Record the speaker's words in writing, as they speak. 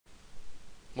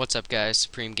What's up guys,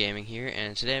 Supreme Gaming here,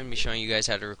 and today I'm going to be showing you guys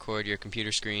how to record your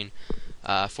computer screen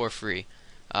for free.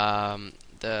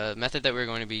 The method that we're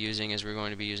going to be using is we're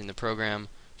going to be using the program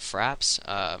Fraps.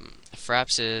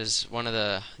 Fraps is one of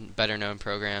the better known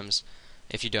programs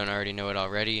if you don't already know it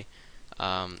already.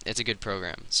 It's a good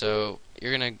program. So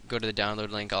you're going to go to the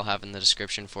download link I'll have in the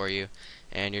description for you,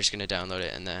 and you're just going to download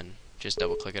it and then just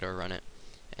double click it or run it.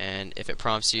 And if it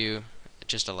prompts you,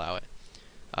 just allow it.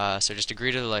 So just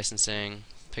agree to the licensing,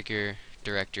 pick your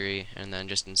directory, and then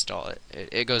just install it.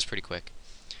 It goes pretty quick.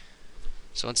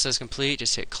 So once it says complete,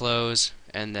 just hit close,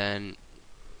 and then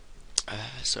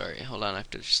sorry, hold on, I have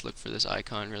to just look for this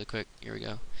icon really quick. Here we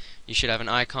go. You should have an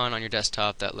icon on your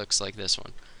desktop that looks like this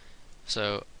one.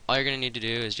 So all you're going to need to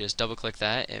do is just double click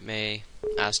that. It may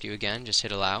ask you again, just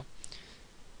hit allow,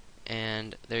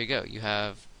 and there you go, you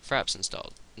have Fraps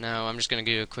installed. Now I'm just going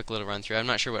to give you a quick little run through. I'm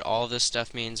not sure what all of this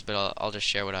stuff means, but I'll just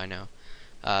share what I know.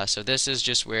 So this is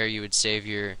just where you would save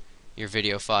your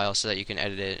video file so that you can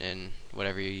edit it in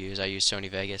whatever you use. I use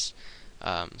Sony Vegas.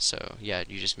 So yeah,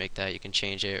 you just make that. You can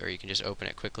change it, or you can just open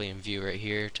it quickly and view right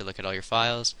here to look at all your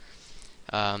files.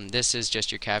 This is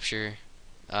just your capture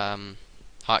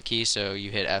hotkey, so you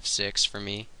hit F6. For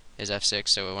me is F6,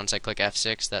 so once I click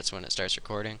F6, that's when it starts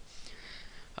recording.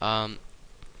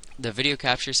 The video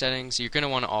capture settings, you're going to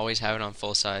want to always have it on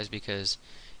full size, because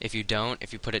if you don't,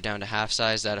 if you put it down to half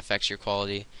size, that affects your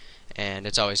quality, and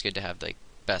it's always good to have like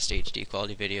best HD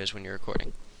quality videos when you're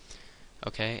recording.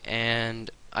 Okay, and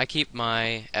I keep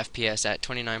my FPS at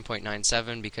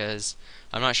 29.97 because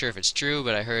I'm not sure if it's true,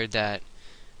 but I heard that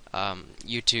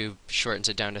YouTube shortens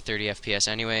it down to 30 FPS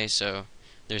anyway, so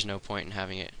there's no point in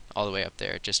having it all the way up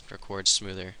there. It just records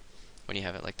smoother when you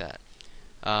have it like that.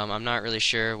 I'm not really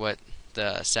sure what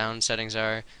the sound settings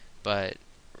are, but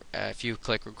if you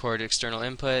click record external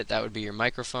input, that would be your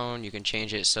microphone. You can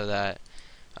change it so that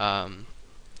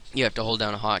you have to hold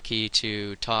down a hotkey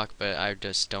to talk, but I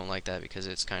just don't like that because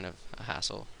it's kind of a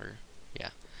hassle. Or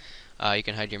yeah, you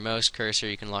can hide your mouse cursor,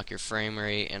 you can lock your frame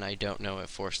rate, and I don't know what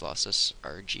force lossless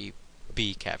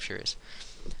RGB capture is.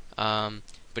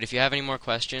 But if you have any more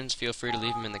questions, feel free to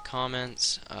leave them in the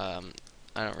comments. I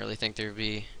don't really think there would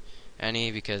be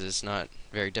any, because it's not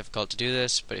very difficult to do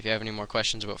this, but if you have any more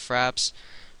questions about Fraps,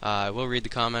 I will read the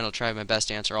comment. I'll try my best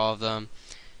to answer all of them,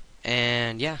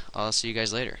 and yeah, I'll see you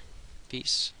guys later.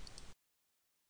 Peace.